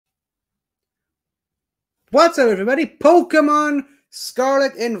What's up, everybody? Pokemon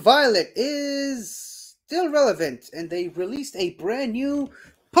Scarlet and Violet is still relevant, and they released a brand new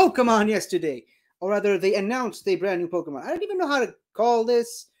Pokemon yesterday. Or rather, they announced a brand new Pokemon. I don't even know how to call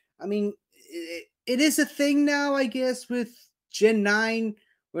this. I mean, it is a thing now, I guess, with Gen 9,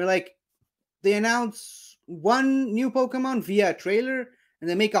 where, they announce one new Pokemon via a trailer, and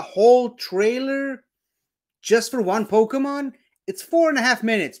they make a whole trailer just for one Pokemon. It's 4.5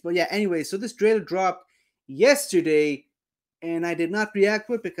 minutes. But yeah, anyway, so this trailer dropped yesterday, and I did not react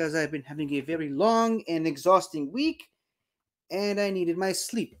to it because I've been having a very long and exhausting week, and I needed my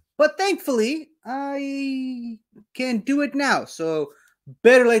sleep. But thankfully, I can do it now, so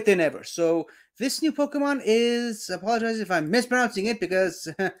better late than never. So this new Pokemon is, apologize if I'm mispronouncing it, because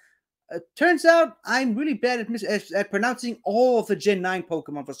it turns out I'm really bad at pronouncing all of the Gen 9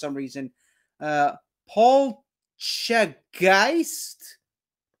 Pokemon for some reason. Poltchageist?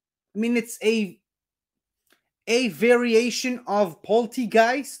 I mean, it's a variation of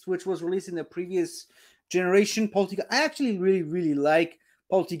Poltchageist, which was released in the previous generation. Poltchageist, I actually really like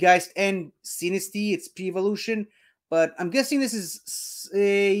Poltchageist and Sinistea, its pre-evolution, but I'm guessing this is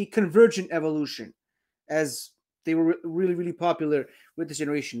a convergent evolution, as they were really popular with this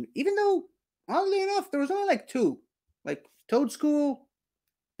generation. Even though, oddly enough, there was only two, like Toadscool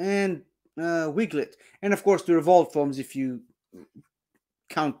and Wiglet, and of course the Revolved forms if you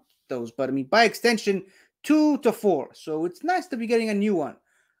count those. But I mean, by extension, 2 to 4. So it's nice to be getting a new one.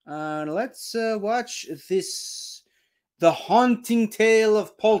 Let's watch this, The Haunting Tale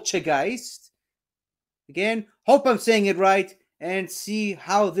of Poltchageist. Again, hope I'm saying it right, and see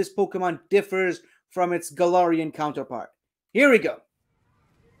how this Pokemon differs from its Galarian counterpart. Here we go.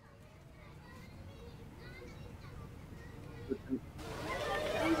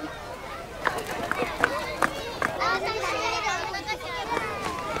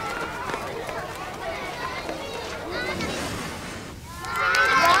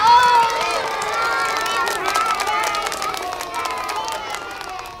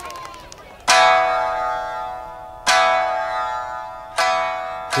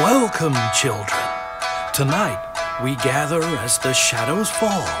 Welcome, children. Tonight, we gather as the shadows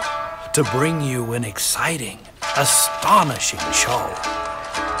fall to bring you an exciting, astonishing show.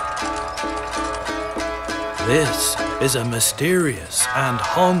 This is a mysterious and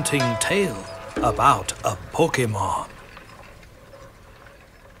haunting tale about a Pokemon.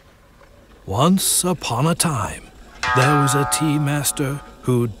 Once upon a time, there was a tea master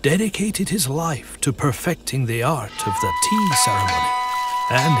who dedicated his life to perfecting the art of the tea ceremony.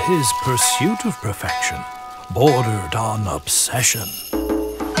 And his pursuit of perfection bordered on obsession.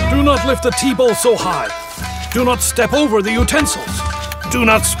 Do not lift the tea bowl so high. Do not step over the utensils. Do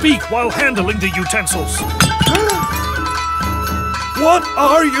not speak while handling the utensils. What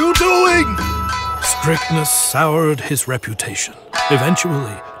are you doing? Strictness soured his reputation.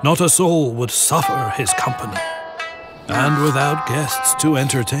 Eventually, not a soul would suffer his company. And without guests to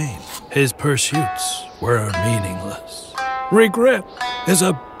entertain, his pursuits were meaningless. Regret is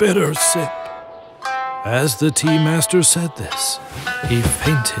a bitter sip. As the tea master said this, he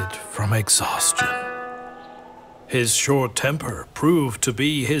fainted from exhaustion. His short temper proved to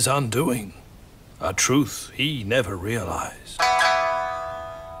be his undoing, a truth he never realized.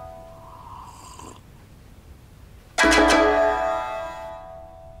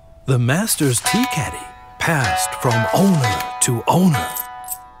 The master's tea caddy passed from owner to owner,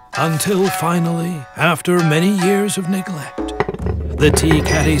 until finally, after many years of neglect, the tea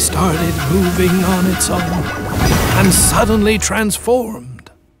caddy started moving on its own and suddenly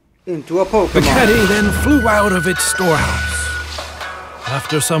transformed into a Pokemon. The caddy then flew out of its storehouse.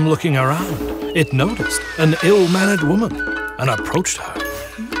 After some looking around, it noticed an ill-mannered woman and approached her.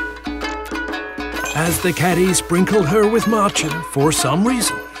 As the caddy sprinkled her with matcha for some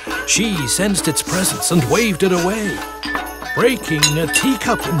reason, she sensed its presence and waved it away, breaking a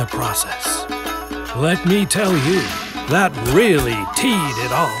teacup in the process. Let me tell you, that really teed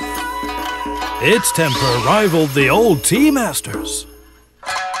it off. Its temper rivaled the old tea master's.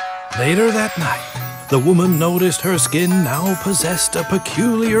 Later that night, the woman noticed her skin now possessed a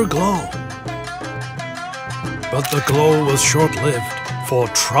peculiar glow. But the glow was short-lived, for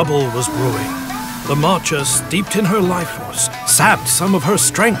trouble was brewing. The matcha steeped in her life force sapped some of her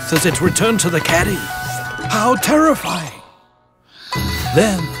strength as it returned to the caddy. How terrifying!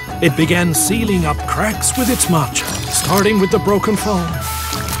 Then, it began sealing up cracks with its matcha, starting with the broken phone,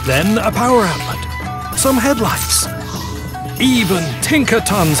 then a power outlet, some headlights, even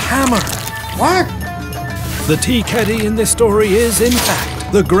Tinkaton's hammer. What? The tea caddy in this story is, in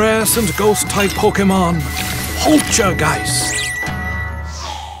fact, the grass and ghost-type Pokemon, Poltchageist.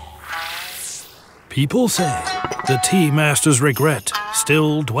 People say the tea master's regret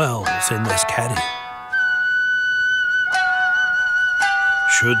still dwells in this caddy.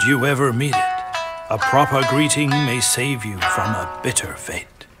 Should you ever meet it, a proper greeting may save you from a bitter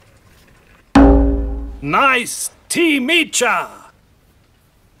fate. Nice to meet ya!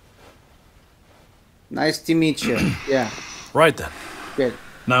 Nice to meet you. Yeah. Right then. Good.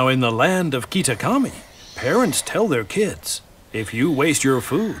 Now in the land of Kitakami, parents tell their kids, if you waste your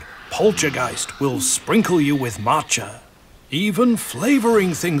food, Poltchageist will sprinkle you with matcha. Even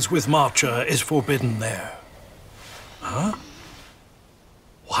flavoring things with matcha is forbidden there. Huh?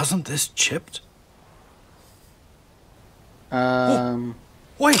 Wasn't this chipped?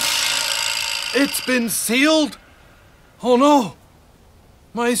 Wait! It's been sealed? Oh no!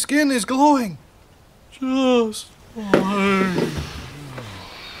 My skin is glowing. Just fine.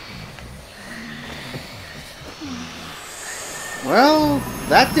 Well,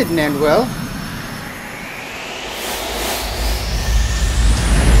 that didn't end well.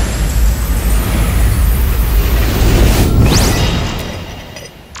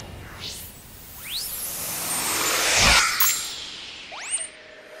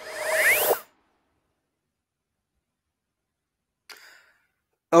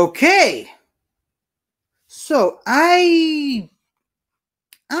 Okay. So, I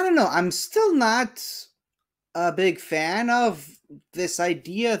don't know. I'm still not a big fan of this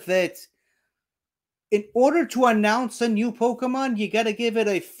idea that in order to announce a new Pokemon, you gotta give it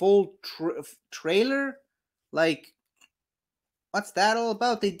a full trailer. Like, what's that all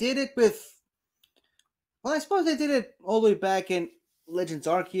about? They did it with... Well, I suppose they did it all the way back in Legends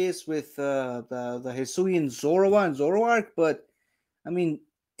Arceus with the Hisuian Zoroark and Zoroark, but, I mean,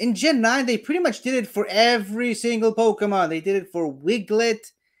 in Gen 9, they pretty much did it for every single Pokemon. They did it for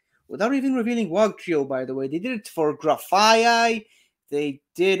Wiglet, without even revealing Wugtrio, by the way. They did it for Grafaiai. They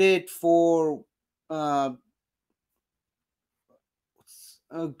did it for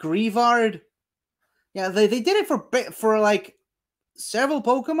Grievard. Yeah, they did it for like several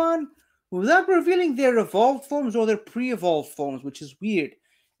Pokemon without revealing their evolved forms or their pre-evolved forms, which is weird.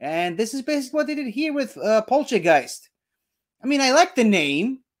 And this is basically what they did here with Poltchageist. I mean, I like the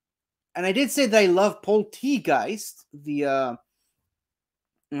name, and I did say that I love Poltchageist, the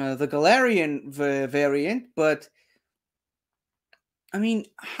Galarian variant, but I mean,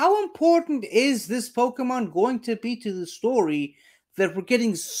 how important is this Pokemon going to be to the story that we're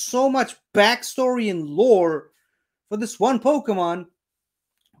getting so much backstory and lore for this one Pokemon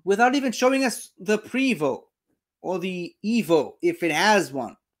without even showing us the Prevo or the Evo, if it has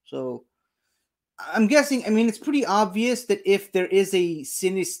one? So, I'm guessing, I mean, it's pretty obvious that if there is a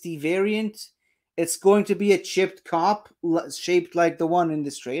Sinistea variant, it's going to be a chipped cop shaped like the one in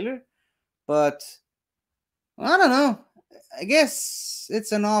this trailer. But, I don't know. I guess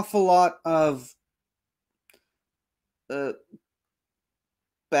it's an awful lot of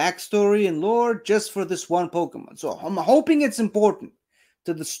backstory and lore just for this one Pokemon. So I'm hoping it's important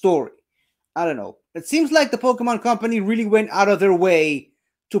to the story. I don't know. It seems like the Pokemon Company really went out of their way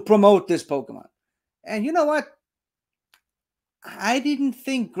to promote this Pokemon. And you know what? I didn't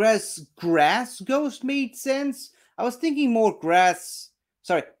think Grass Ghost made sense. I was thinking more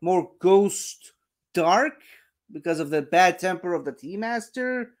Ghost Dark because of the bad temper of the Tea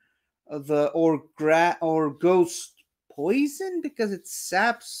Master, or Ghost Poison because it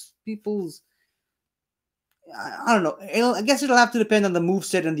saps people's. I don't know. I guess it'll have to depend on the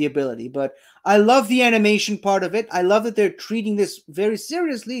moveset and the ability, but I love the animation part of it. I love that they're treating this very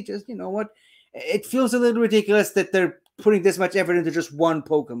seriously. Just, you know what? It feels a little ridiculous that they're putting this much effort into just one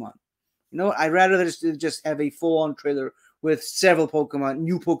Pokemon. You know, I'd rather just have a full-on trailer with several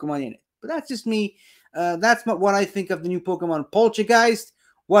new Pokemon in it. But that's just me. That's what I think of the new Pokemon Poltchageist.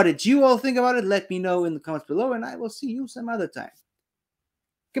 What did you all think about it? Let me know in the comments below, and I will see you some other time.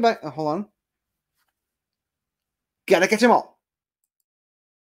 Goodbye. Hold on. Gotta catch them all.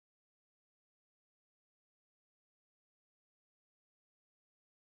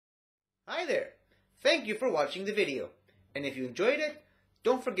 Hi there. Thank you for watching the video. And if you enjoyed it,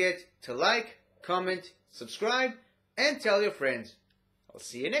 don't forget to like, comment, subscribe, and tell your friends. I'll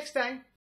see you next time.